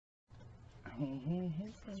Hey,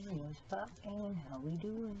 what's poppin'? How we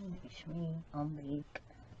doing? It's me, I'm Blake.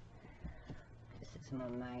 This is my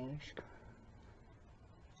mask.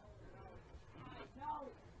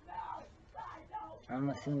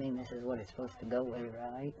 I'm assuming this is what it's supposed to go with,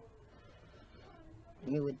 right?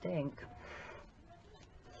 You would think.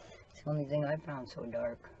 It's the only thing I found so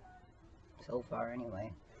dark. So far,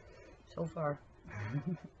 anyway. So far.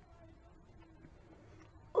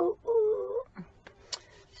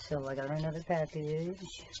 So I got another package,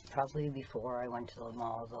 probably before I went to the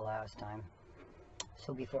mall the last time.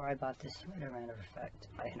 So before I bought this sweater, matter of fact,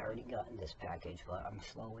 I had already gotten this package, but I'm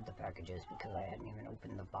slow with the packages because I hadn't even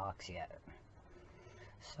opened the box yet.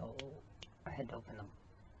 So I had to open them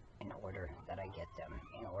in order that I get them,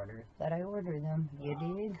 in order that I order them, you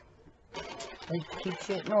dig? Like to keep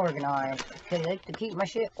shit organized. Okay, like to keep my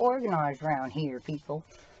shit organized around here, people.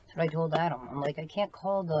 That's what I told Adam. I'm like, I can't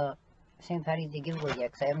call the St. Patty's Day giveaway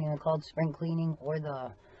yet because I haven't even called spring cleaning or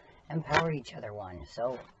the empower each other one.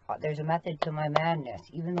 So there's a method to my madness.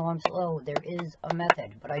 Even though I'm slow, there is a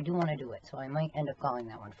method, but I do want to do it, so I might end up calling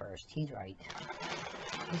that one first. He's right.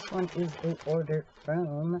 This one is an order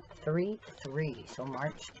from 3/3, so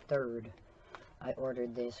March 3rd. I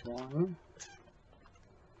ordered this one.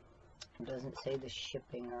 It doesn't say the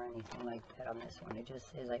shipping or anything like that on this one. It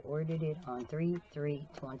just says I ordered it on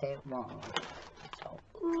 3/3/21. So,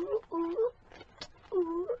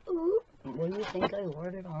 what do you think I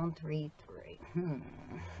ordered on 3/3?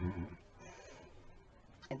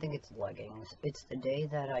 I think it's leggings. It's the day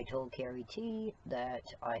that I told Carrie T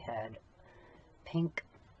that I had pink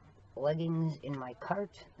leggings in my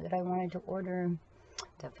cart that I wanted to order.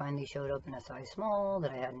 That finally showed up in a size small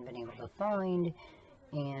that I hadn't been able to find.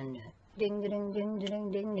 And ding ding ding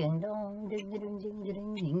ding ding ding dong, ding ding ding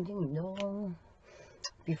ding ding ding dong.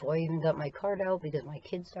 Before I even got my card out, because my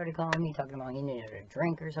kid started calling me talking about he needed a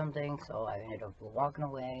drink or something, so I ended up walking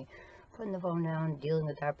away, putting the phone down, dealing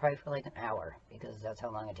with that probably for like an hour, because that's how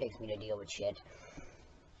long it takes me to deal with shit.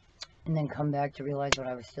 And then come back to realize what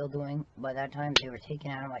I was still doing. By that time, they were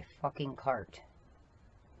taken out of my fucking cart.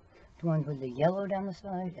 The ones with the yellow down the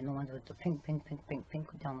side, and the ones with the pink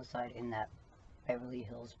down the side in that Beverly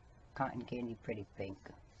Hills cotton candy pretty pink.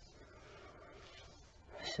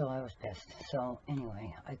 So I was pissed. So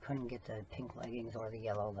anyway, I couldn't get the pink leggings or the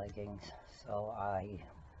yellow leggings, so I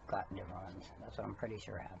got different ones. That's what I'm pretty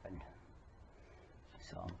sure happened.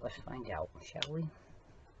 So let's find out, shall we?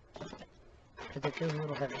 Because it feels a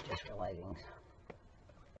little heavy just for leggings.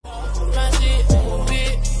 Let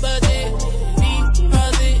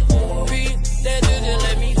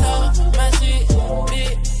me talk my shit,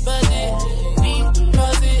 big budget, deep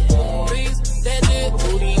closet, breeze, that shit,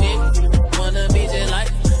 booty nigga, wanna be just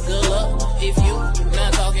like, good luck, if you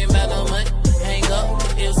not talking about no money, hang up,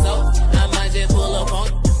 if so, I might just pull up on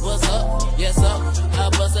you, what's up, yes up, I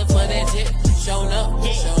bust up for that shit, shown up,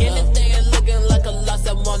 anything is looking like a loss,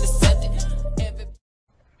 I wanna set it.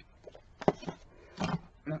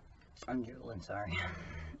 No, I'm drooling, sorry.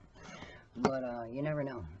 But, you never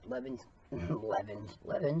know.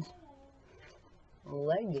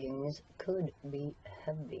 Leggings could be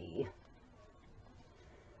heavy.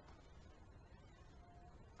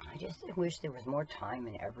 I just wish there was more time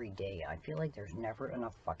in every day. I feel like there's never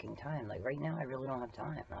enough fucking time. Like, right now, I really don't have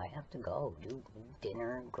time. I have to go do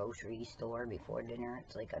dinner, grocery store before dinner.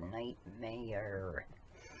 It's like a nightmare.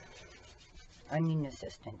 I need an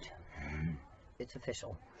assistant. It's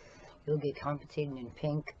official. You'll get compensated in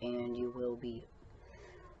pink, and you will be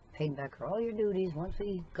paid back for all your duties once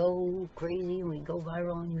we go crazy and we go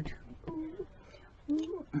viral on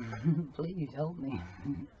YouTube. Please help me.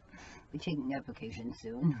 We're taking applications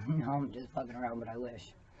soon. No, I'm just fucking around, but I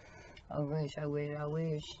wish. I wish.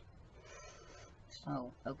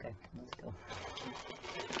 So, okay, let's go.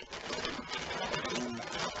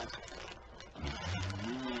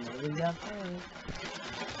 What do we got first?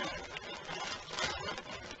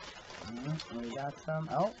 We got some,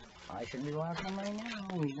 oh, I should be watching them right now.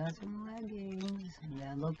 We got some leggings.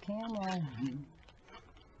 That look camel.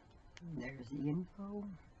 There's the info.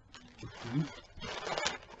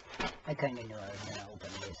 I kind of knew I was going to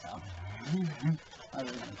open this up. I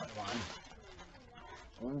was going to put one.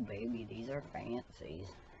 Oh, baby, these are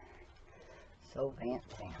fancies. So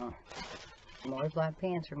fancy, huh? More black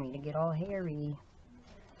pants for me to get all hairy.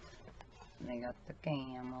 They got the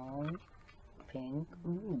camel. Pink,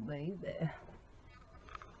 ooh baby.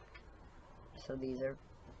 So these are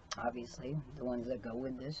obviously the ones that go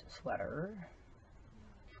with this sweater.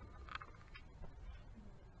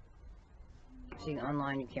 See,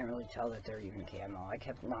 online you can't really tell that they're even camo. I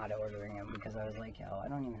kept not ordering them because I was like, yo, I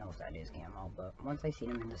don't even know if that is camo. But once I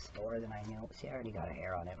seen them in the store, then I knew. See, I already got a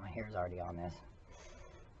hair on it. My hair's already on this.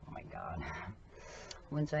 Oh my god.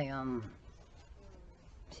 Once I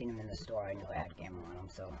seen them in the store, I knew I had camo on them,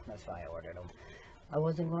 so that's why I ordered them. I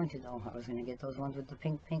wasn't going to though. I was going to get those ones with the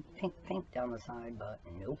pink down the side, but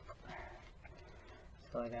nope.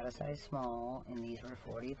 So I got a size small, and these were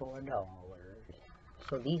 $44.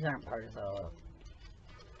 So these aren't part of the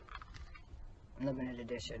limited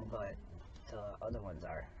edition, but the other ones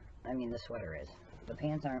are. I mean, the sweater is. The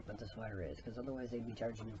pants aren't, but the sweater is, because otherwise they'd be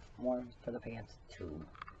charging you more for the pants too.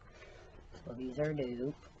 So these are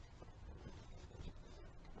due.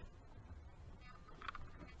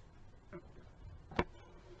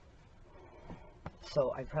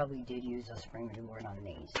 So I probably did use a spring reward on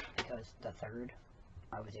these, because the third,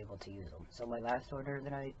 I was able to use them. So my last order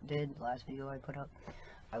that I did, last video I put up,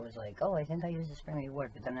 I was like, oh, I think I used the spring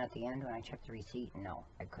reward, but then at the end when I checked the receipt, no,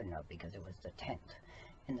 I couldn't have, because it was the 10th,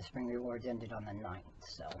 and the spring rewards ended on the 9th,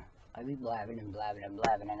 so I be blabbing and blabbing and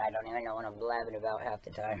blabbing, and I don't even know what I'm blabbing about half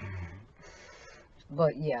the time.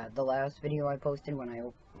 But yeah, the last video I posted when I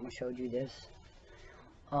showed you this,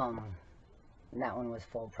 that one was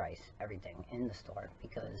full price, everything, in the store,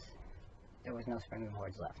 because there was no spring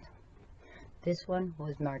rewards left. This one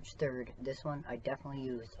was March 3rd. This one, I definitely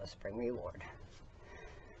used a spring reward.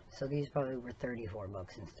 So these probably were 34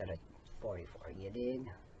 bucks instead of 44, you dig?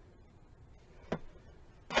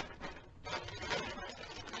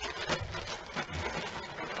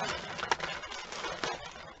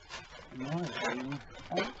 More green.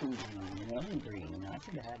 Oh, really green. I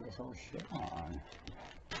should have had this whole shit on.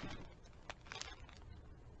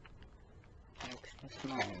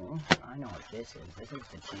 Small. I know what this is. This is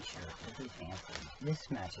the t-shirt. This is fancy. This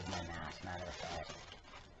matches my mask, matter of fact.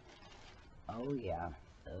 Oh yeah.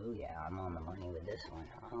 Oh yeah, I'm on the money with this one.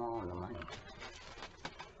 I'm on the money.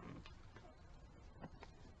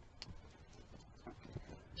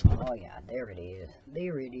 Oh yeah, there it is.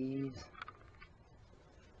 There it is.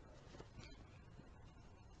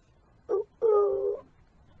 Ooh, ooh.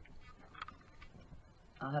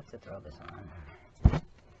 I'll have to throw this on.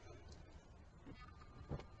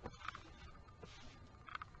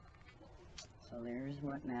 So there's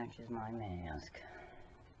what matches my mask.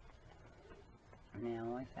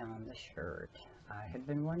 Now I found the shirt. I had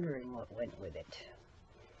been wondering what went with it,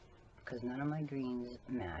 because none of my greens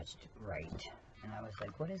matched right. And I was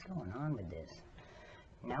like, what is going on with this?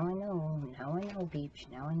 Now I know, peeps,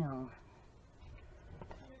 now I know.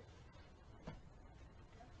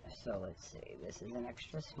 So let's see, this is an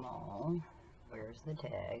extra small. Where's the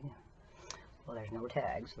tag? Well, there's no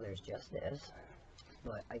tag, so there's just this.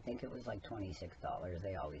 But I think it was like $26.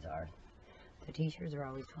 They always are. The t-shirts are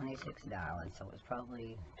always $26, so it was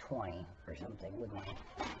probably $20 or something with my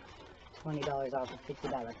 $20 off a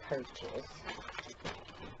 $50 purchase.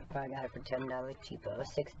 I probably got it for $10 cheaper,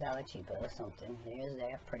 $6 cheaper or something. There's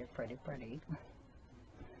that, pretty, pretty, pretty.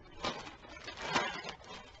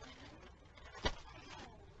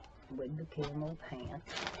 With the camo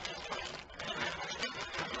pants.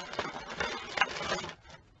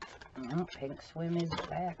 Oh, Pink Swim is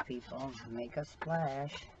back, people. Make a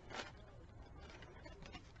splash.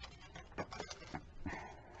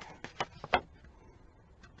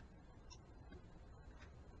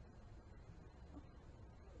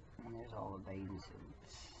 And there's all the bathing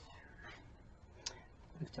suits.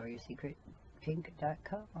 Victoria's Secret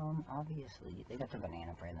Pink.com, obviously. They got the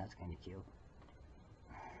banana print, that's kind of cute.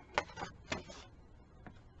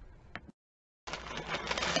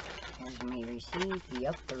 Here's my receipt.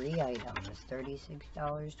 Yep, 3 items. $36,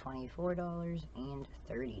 $24, and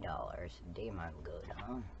 $30. Damn, I'm good,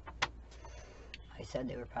 huh? I said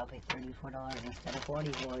they were probably $34 instead of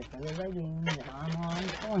 $44 for the leggings, and I'm on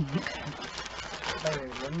point. So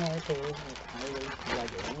there's one more too, with high-waist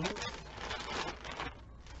leggings.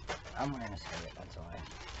 I'm wearing a skirt, that's why.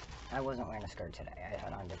 I wasn't wearing a skirt today. I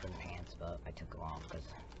had on different pants, but I took them off because...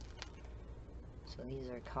 So these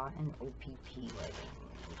are cotton OPP leggings.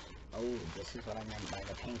 Oh, this is what I meant by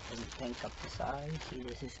the pink up the side. See,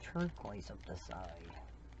 this is turquoise up the side.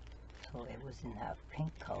 So it was in that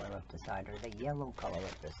pink color up the side, or the yellow color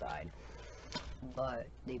up the side. But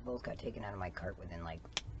they both got taken out of my cart within like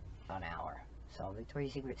an hour. So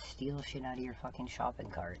Victoria's Secret steals shit out of your fucking shopping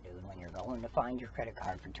cart, dude, when you're going to find your credit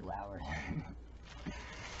card for 2 hours.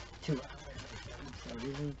 2 hours. So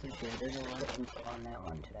this is the shit. There's a lot of info on that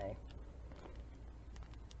one today.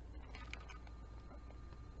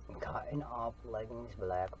 Cotton Op leggings,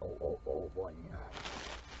 black 0001.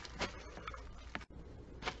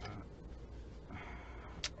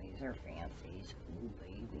 These These are fancies. Ooh,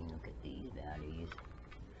 baby, look at these baddies.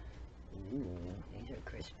 Ooh, these are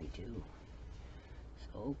crispy too.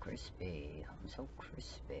 So crispy. I'm so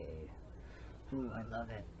crispy. Ooh, I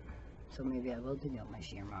love it. So maybe I will dig out my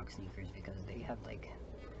Shamrock sneakers because they have like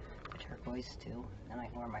a turquoise too. And I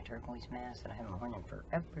can wear my turquoise mask that I haven't worn in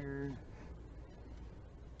forever.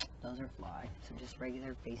 Those are fly. So just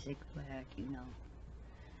regular basic black, you know.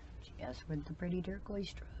 Just with the pretty turquoise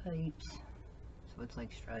stripes. So it's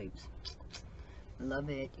like stripes. Love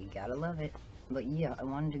it. You gotta love it. But yeah, I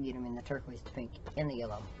wanted to get them in the turquoise, the pink, and the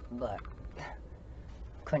yellow. But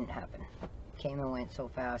couldn't happen. Came and went so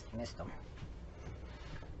fast, missed them.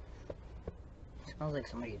 Smells like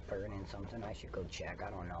somebody's burning something. I should go check. I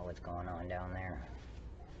don't know what's going on down there.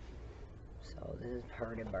 So this is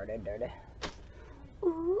hurdy burdy dirty.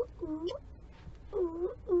 Ooh, ooh,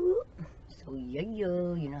 ooh, ooh. So yeah,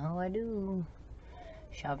 you know how I do.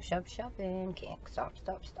 Shop, shop, shopping. Can't stop,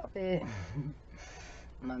 stop it.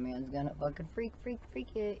 My man's gonna fucking freak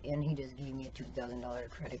it. And he just gave me a $2,000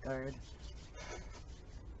 credit card.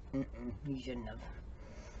 He shouldn't have.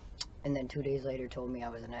 And then 2 days later told me I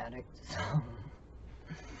was an addict. So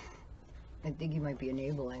I think he might be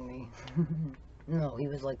enabling me. No, he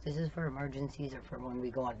was like, this is for emergencies or for when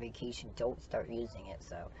we go on vacation. Don't start using it.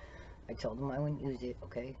 So I told him I wouldn't use it,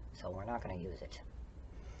 okay? So we're not going to use it.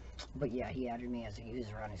 But yeah, he added me as a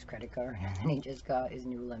user on his credit card. And then he just got his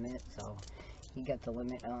new limit. So he got the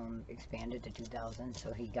limit expanded to 2,000.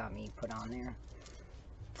 So he got me put on there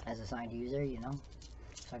as a signed user, you know.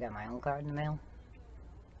 So I got my own card in the mail.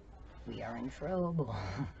 We are in trouble.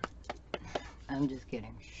 I'm just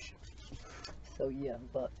kidding. Shh. So yeah,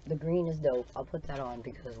 but the green is dope. I'll put that on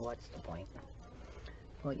because what's the point?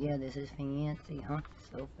 But yeah, this is fancy, huh?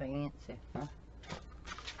 So fancy, huh?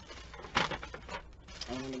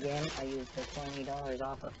 And again, I used the $20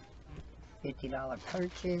 off a $50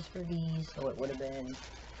 purchase for these, so it would have been...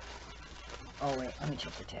 Oh wait, let me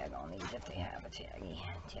check the tag on these if they have a taggy.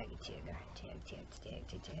 Tag.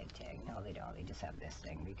 No, they don't. They just have this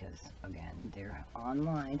thing because, again, they're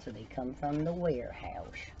online, so they come from the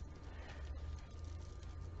warehouse.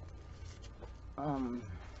 I'll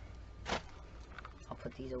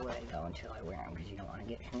put these away though until I wear them because you don't want to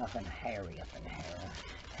get nothing hairy up in hair.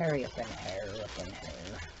 Hairy up in hair, up in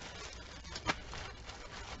hair.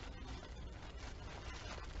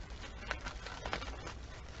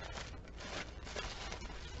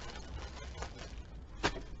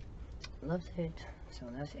 Loves it. So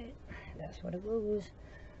that's it. That's what it was.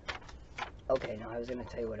 Okay, now I was going to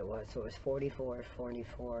tell you what it was. So it was 44,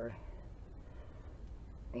 44,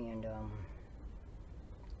 and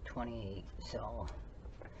 28. So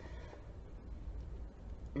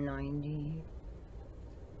 90,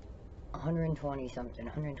 120 something,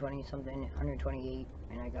 128,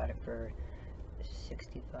 and I got it for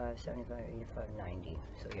 65, 75, 85, 90.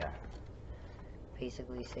 So yeah,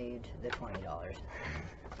 basically saved the $20.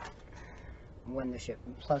 When the ship,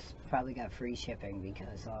 plus probably got free shipping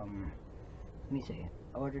because, let me see,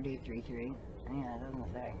 order date 3/3, yeah, it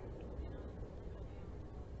doesn't say.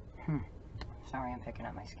 Sorry, I'm picking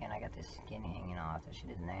up my skin. I got this skin hanging off. That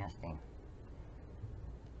shit is nasty.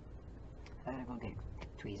 I gotta go get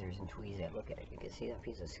tweezers and tweeze it. Look at it. You can see that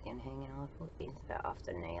piece of skin hanging off. Look, is that off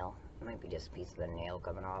the nail? It might be just a piece of the nail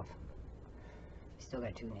coming off. Still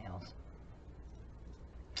got 2 nails.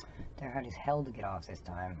 They're hard as hell to get off this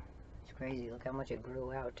time. It's crazy. Look how much it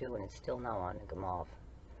grew out too, and it's still not wanting to come off.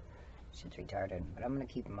 Shit's retarded. But I'm gonna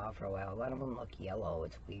keep them out for a while. A lot of them look yellow.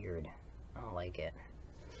 It's weird. I don't like it.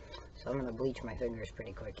 So I'm gonna bleach my fingers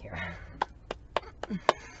pretty quick here.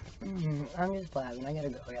 I'm just blabbing. I gotta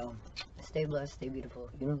go, y'all. Stay blessed, stay beautiful.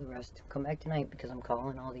 You know the rest. Come back tonight because I'm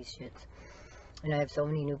calling all these shits. And I have so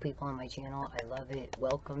many new people on my channel. I love it.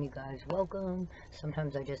 Welcome, you guys. Welcome.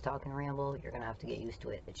 Sometimes I just talk and ramble. You're gonna have to get used to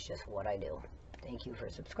it. It's just what I do. Thank you for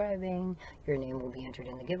subscribing. Your name will be entered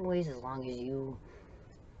in the giveaways as long as you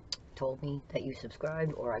told me that you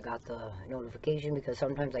subscribed or I got the notification, because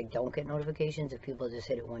sometimes I don't get notifications if people just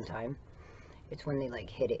hit it one time. It's when they like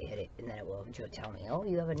hit it, and then it will tell me, oh,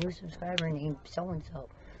 you have a new subscriber named so-and-so.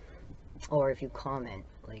 Or if you comment,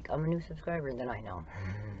 like, I'm a new subscriber, then I know.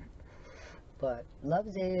 But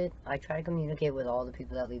loves it. I try to communicate with all the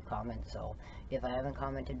people that leave comments, so if I haven't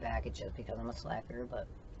commented back, it's just because I'm a slacker, but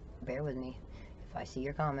bear with me. If I see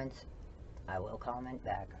your comments, I will comment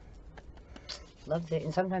back. Loves it.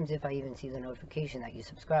 And sometimes if I even see the notification that you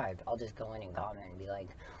subscribed, I'll just go in and comment and be like,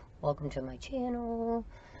 welcome to my channel.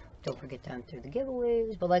 Don't forget to enter the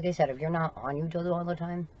giveaways. But like I said, if you're not on YouTube all the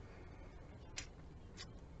time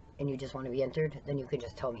and you just want to be entered, then you can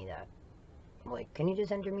just tell me that. Like, can you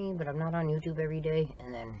just enter me? But I'm not on YouTube every day.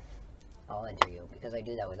 And then I'll enter you. Because I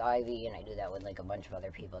do that with Ivy, and I do that with like a bunch of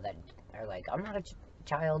other people that are like, I'm not a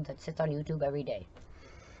child that sits on YouTube every day.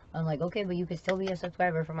 I'm like, okay, but you can still be a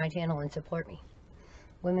subscriber for my channel and support me.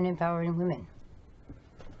 Women empowering women.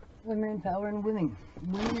 Women empowering women.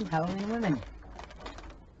 Women empowering women.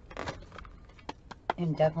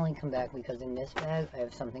 And definitely come back, because in this bag I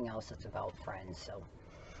have something else that's about friends. So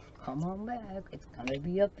come on back. It's gonna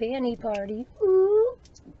be a panty party. Ooh.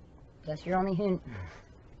 That's your only hint.